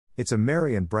It's a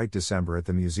merry and bright December at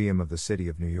the Museum of the City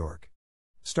of New York.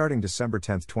 Starting December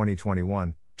 10,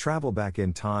 2021, travel back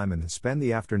in time and spend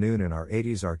the afternoon in our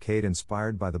 80s arcade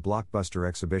inspired by the Blockbuster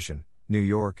exhibition, New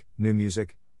York, New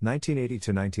Music, 1980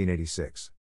 to 1986.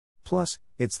 Plus,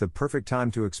 it's the perfect time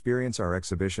to experience our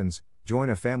exhibitions, join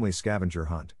a family scavenger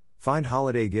hunt, find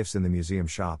holiday gifts in the museum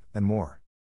shop, and more.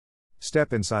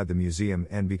 Step inside the museum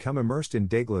and become immersed in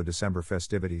Dayglow December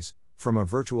festivities, from a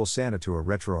virtual Santa to a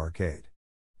retro arcade.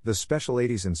 The special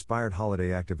 80s-inspired holiday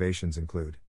activations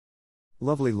include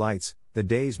lovely lights. The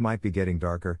days might be getting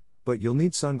darker, but you'll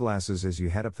need sunglasses as you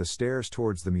head up the stairs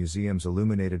towards the museum's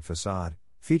illuminated facade,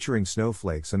 featuring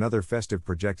snowflakes and other festive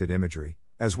projected imagery,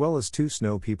 as well as 2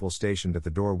 snow people stationed at the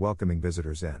door welcoming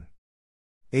visitors in.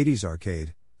 80s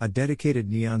Arcade, a dedicated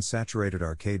neon-saturated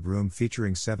arcade room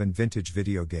featuring 7 vintage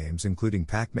video games including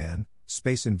Pac-Man,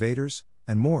 Space Invaders,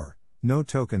 and more. No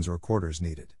tokens or quarters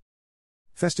needed.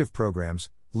 Festive programs,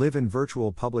 live-in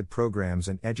virtual public programs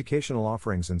and educational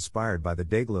offerings inspired by the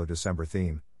Dayglow December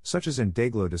theme, such as in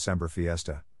Dayglow December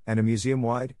Fiesta, and a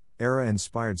museum-wide,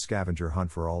 era-inspired scavenger hunt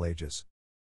for all ages.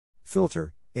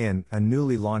 Filter in, a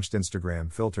newly launched Instagram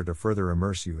filter to further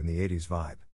immerse you in the 80s vibe.